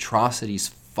these atrocities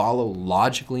follow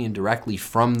logically and directly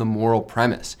from the moral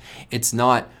premise. It's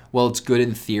not, well, it's good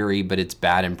in theory, but it's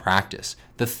bad in practice.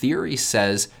 The theory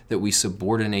says that we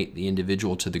subordinate the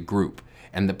individual to the group,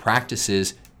 and the practice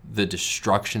is the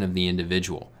destruction of the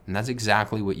individual. And that's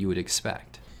exactly what you would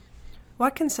expect.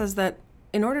 Watkins says that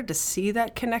in order to see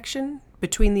that connection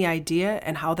between the idea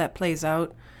and how that plays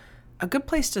out, a good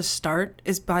place to start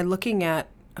is by looking at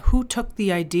who took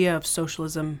the idea of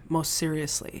socialism most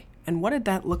seriously, and what did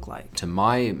that look like? To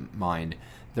my mind,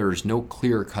 there is no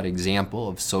clear-cut example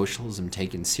of socialism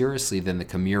taken seriously than the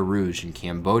Khmer Rouge in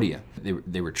Cambodia.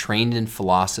 They were trained in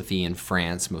philosophy in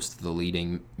France, most of the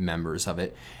leading members of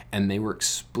it, and they were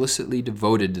explicitly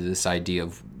devoted to this idea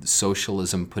of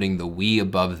socialism putting the we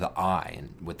above the I.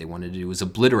 And what they wanted to do was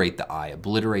obliterate the I,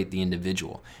 obliterate the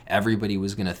individual. Everybody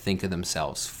was going to think of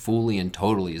themselves fully and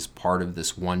totally as part of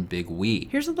this one big we.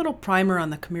 Here's a little primer on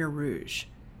the Khmer Rouge.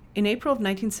 In April of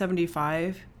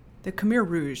 1975, the Khmer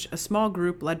Rouge, a small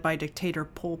group led by dictator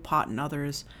Pol Pot and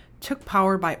others, took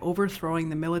power by overthrowing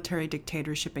the military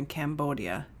dictatorship in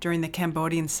Cambodia during the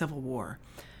Cambodian Civil War.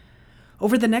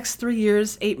 Over the next 3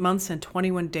 years, 8 months, and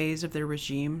 21 days of their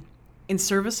regime, in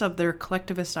service of their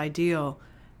collectivist ideal,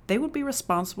 they would be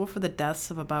responsible for the deaths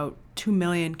of about 2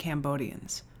 million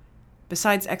Cambodians.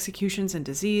 Besides executions and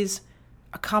disease,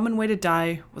 a common way to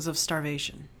die was of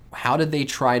starvation. How did they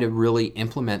try to really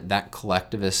implement that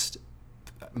collectivist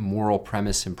moral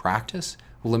premise in practice?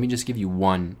 Well, let me just give you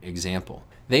one example.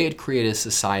 They had created a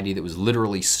society that was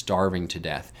literally starving to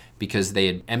death because they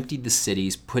had emptied the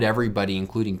cities, put everybody,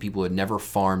 including people who had never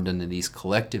farmed, into these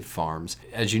collective farms.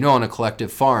 As you know, on a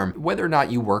collective farm, whether or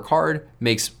not you work hard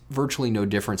makes virtually no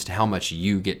difference to how much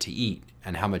you get to eat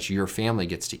and how much your family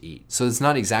gets to eat. So it's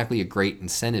not exactly a great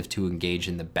incentive to engage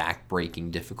in the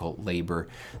back-breaking, difficult labor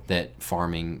that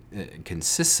farming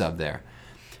consists of there.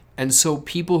 And so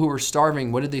people who were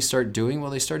starving, what did they start doing? Well,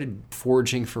 they started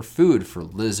foraging for food for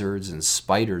lizards and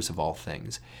spiders of all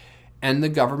things. And the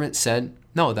government said,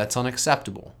 no, that's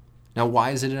unacceptable. Now,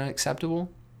 why is it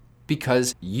unacceptable?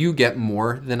 Because you get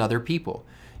more than other people.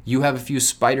 You have a few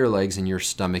spider legs in your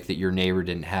stomach that your neighbor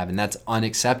didn't have, and that's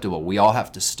unacceptable. We all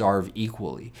have to starve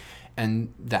equally.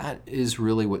 And that is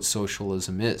really what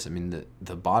socialism is.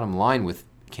 The bottom line with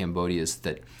Cambodia is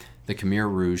that the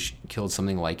Khmer Rouge killed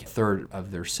something like a third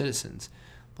of their citizens.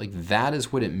 That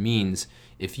is what it means.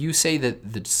 If you say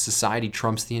that the society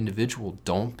trumps the individual,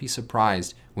 don't be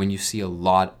surprised when you see a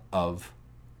lot of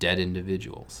dead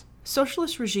individuals.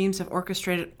 Socialist regimes have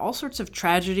orchestrated all sorts of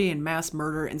tragedy and mass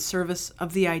murder in service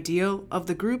of the ideal of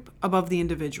the group above the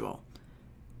individual.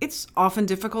 It's often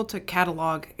difficult to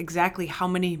catalog exactly how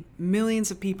many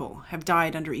millions of people have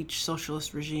died under each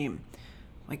socialist regime.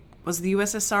 Was the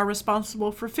USSR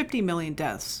responsible for 50 million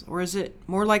deaths, or is it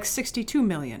more like 62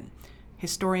 million?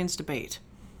 Historians debate.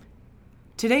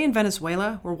 Today in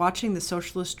Venezuela, we're watching the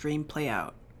socialist dream play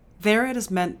out. There it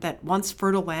has meant that once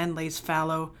fertile land lays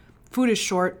fallow, food is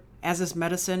short, as is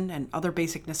medicine and other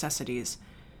basic necessities.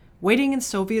 Waiting in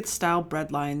Soviet-style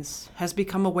breadlines has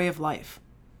become a way of life.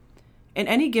 In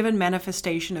any given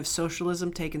manifestation of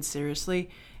socialism taken seriously,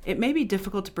 it may be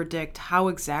difficult to predict how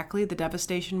exactly the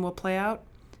devastation will play out.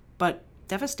 But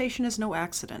devastation is no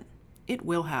accident. It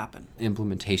will happen.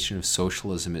 Implementation of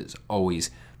socialism is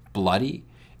always bloody.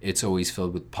 It's always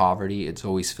filled with poverty. It's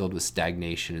always filled with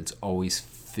stagnation. It's always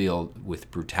filled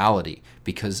with brutality.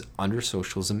 Because under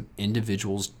socialism,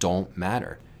 individuals don't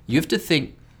matter. You have to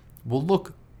think Well,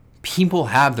 look, people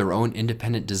have their own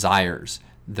independent desires,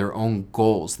 their own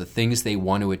goals, the things they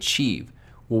want to achieve.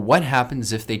 Well, what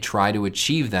happens if they try to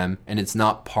achieve them and it's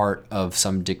not part of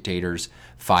some dictator's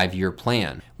 5-year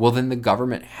plan? Well, then the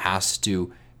government has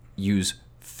to use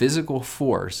physical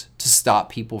force to stop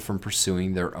people from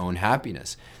pursuing their own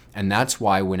happiness. And that's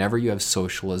why whenever you have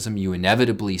socialism, you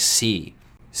inevitably see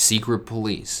secret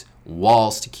police,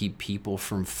 walls to keep people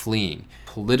from fleeing,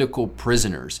 political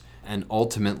prisoners, and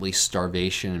ultimately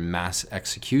starvation and mass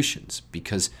executions,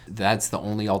 because that's the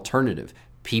only alternative.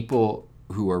 People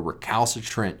who are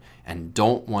recalcitrant and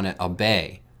don't want to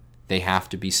obey, they have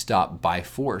to be stopped by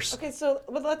force. Okay, so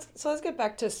let's get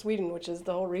back to Sweden, which is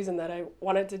the whole reason that I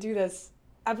wanted to do this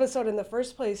episode in the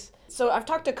first place. So I've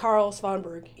talked to Carl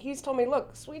Svanberg. He's told me,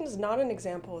 look, Sweden's not an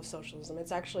example of socialism.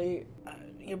 It's actually,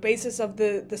 basis of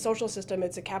the social system.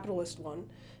 It's a capitalist one,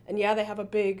 and yeah, they have a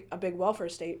big welfare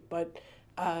state, but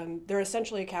they're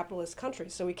essentially a capitalist country.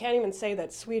 So we can't even say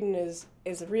that Sweden is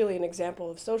really an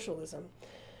example of socialism.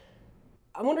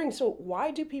 I'm wondering, so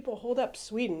why do people hold up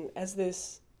Sweden as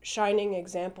this shining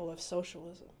example of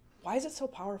socialism? Why is it so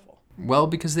powerful? Well,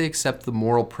 because they accept the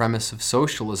moral premise of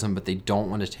socialism, but they don't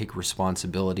want to take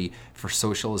responsibility for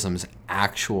socialism's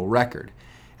actual record.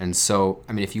 And so,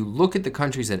 if you look at the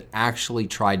countries that actually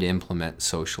tried to implement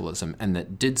socialism and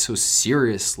that did so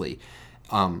seriously,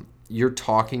 you're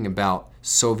talking about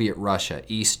Soviet Russia,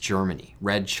 East Germany,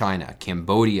 Red China,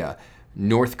 Cambodia,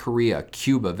 North Korea,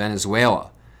 Cuba,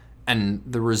 Venezuela. And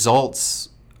the results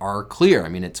are clear.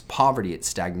 It's poverty, it's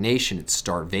stagnation, it's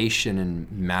starvation and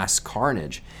mass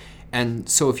carnage. And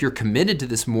so if you're committed to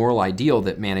this moral ideal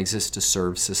that man exists to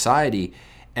serve society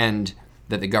and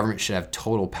that the government should have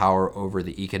total power over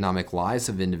the economic lives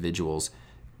of individuals,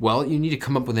 well, you need to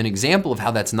come up with an example of how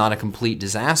that's not a complete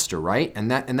disaster, right? And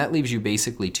that leaves you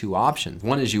basically two options.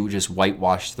 One is you would just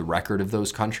whitewash the record of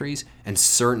those countries, and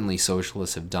certainly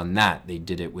socialists have done that. They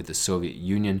did it with the Soviet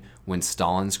Union when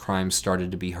Stalin's crimes started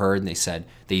to be heard, and they said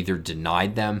they either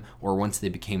denied them, or once they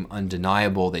became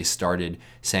undeniable, they started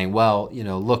saying, well,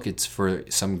 look, it's for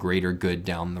some greater good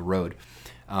down the road.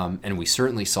 And we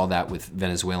certainly saw that with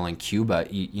Venezuela and Cuba,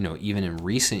 even in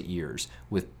recent years,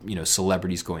 with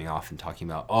celebrities going off and talking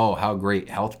about, oh, how great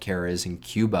healthcare is in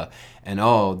Cuba, and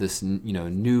oh, this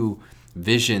new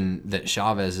vision that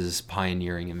Chavez is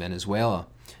pioneering in Venezuela.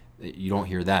 You don't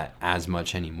hear that as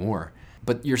much anymore.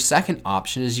 But your second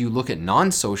option is you look at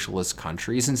non-socialist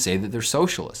countries and say that they're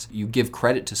socialists. You give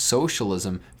credit to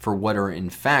socialism for what are in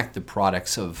fact the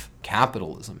products of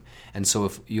capitalism. And so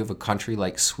if you have a country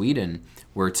like Sweden,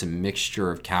 where it's a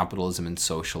mixture of capitalism and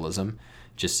socialism,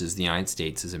 just as the United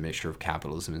States is a mixture of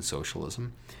capitalism and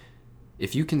socialism,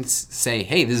 if you can say,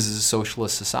 hey, this is a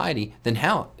socialist society, then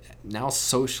how? Now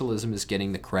socialism is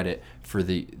getting the credit for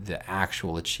the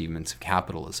actual achievements of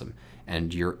capitalism,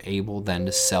 and you're able then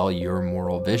to sell your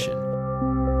moral vision.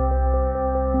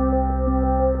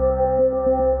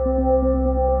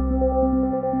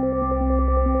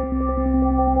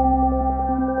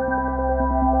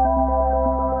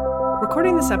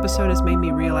 Recording this episode has made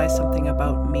me realize something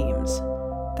about memes,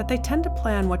 that they tend to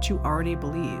play on what you already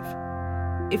believe.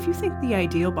 If you think the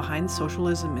ideal behind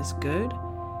socialism is good,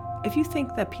 if you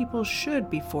think that people should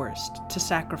be forced to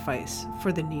sacrifice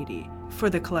for the needy, for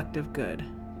the collective good,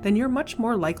 then you're much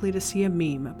more likely to see a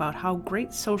meme about how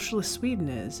great socialist Sweden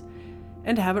is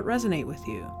and to have it resonate with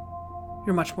you.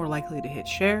 You're much more likely to hit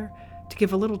share, to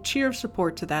give a little cheer of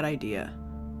support to that idea.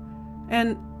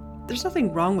 And there's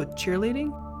nothing wrong with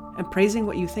cheerleading and praising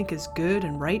what you think is good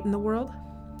and right in the world.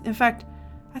 In fact,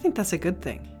 I think that's a good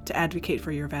thing, to advocate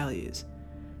for your values.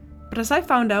 But as I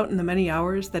found out in the many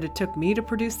hours that it took me to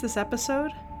produce this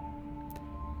episode,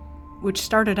 which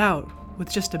started out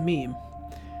with just a meme,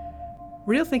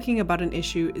 real thinking about an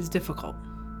issue is difficult,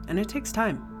 and it takes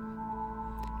time.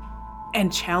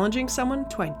 And challenging someone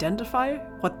to identify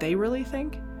what they really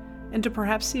think, and to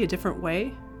perhaps see a different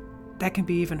way, that can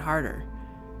be even harder,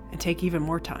 and take even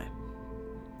more time.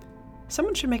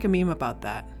 Someone should make a meme about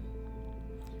that.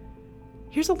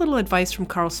 Here's a little advice from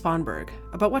Carl Svanberg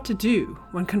about what to do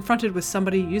when confronted with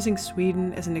somebody using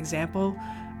Sweden as an example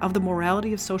of the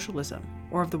morality of socialism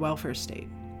or of the welfare state,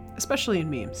 especially in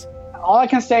memes. All I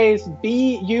can say is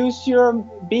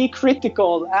be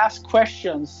critical, ask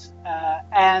questions,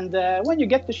 and when you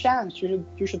get the chance, you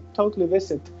should totally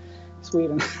visit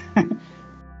Sweden.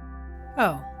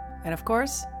 Oh, and of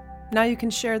course, now you can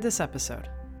share this episode.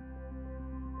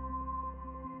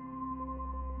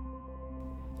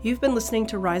 You've been listening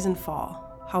to Rise and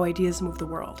Fall, How Ideas Move the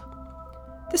World.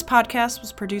 This podcast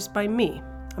was produced by me,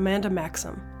 Amanda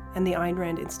Maxim, and the Ayn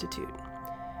Rand Institute.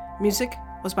 Music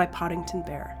was by Poddington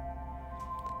Bear.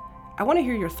 I want to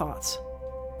hear your thoughts.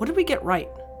 What did we get right?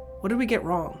 What did we get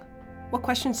wrong? What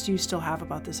questions do you still have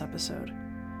about this episode?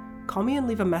 Call me and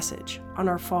leave a message on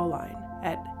our fall line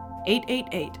at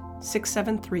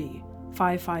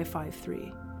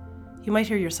 888-673-5553. You might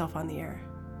hear yourself on the air.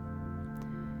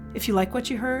 If you like what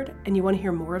you heard and you want to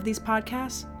hear more of these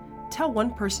podcasts, tell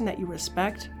one person that you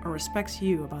respect or respects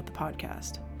you about the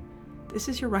podcast. This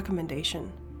is your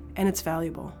recommendation, and it's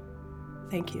valuable.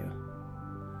 Thank you.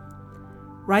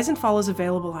 Rise and Fall is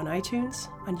available on iTunes,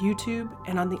 on YouTube,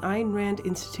 and on the Ayn Rand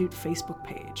Institute Facebook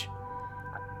page.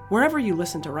 Wherever you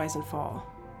listen to Rise and Fall,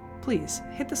 please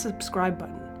hit the subscribe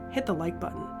button, hit the like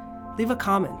button, leave a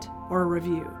comment or a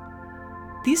review.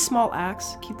 These small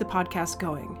acts keep the podcast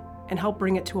going and help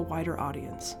bring it to a wider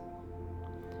audience.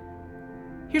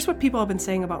 Here's what people have been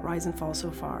saying about Rise and Fall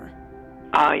so far.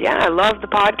 Yeah, I love the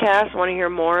podcast. Want to hear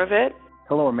more of it?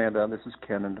 Hello, Amanda. This is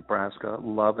Ken in Nebraska.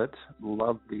 Love it.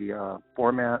 Love the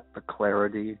format, the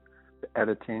clarity, the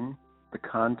editing. The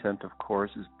content, of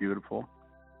course, is beautiful.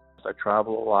 I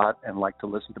travel a lot and like to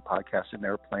listen to podcasts in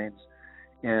airplanes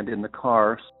and in the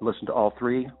car. Listen to all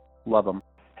three. Love them.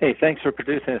 Hey, thanks for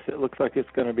producing this. It looks like it's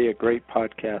going to be a great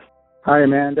podcast. Hi,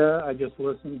 Amanda. I just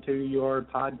listened to your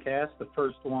podcast, the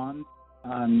first one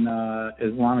on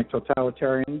Islamic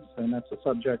totalitarians, and that's a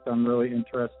subject I'm really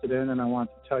interested in, and I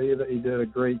want to tell you that you did a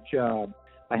great job.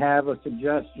 I have a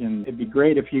suggestion. It'd be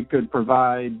great if you could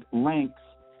provide links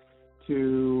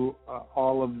to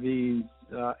all of these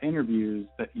interviews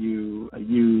that you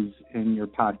use in your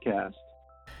podcast.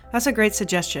 That's a great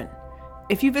suggestion.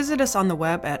 If you visit us on the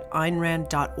web at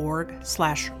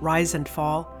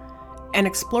aynrand.org/riseandfall and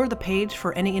explore the page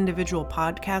for any individual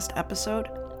podcast episode,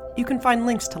 you can find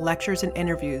links to lectures and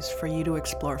interviews for you to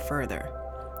explore further.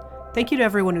 Thank you to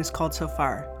everyone who's called so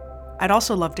far. I'd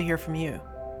also love to hear from you.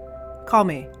 Call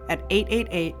me at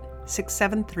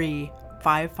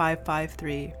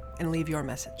 888-673-5553 and leave your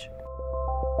message.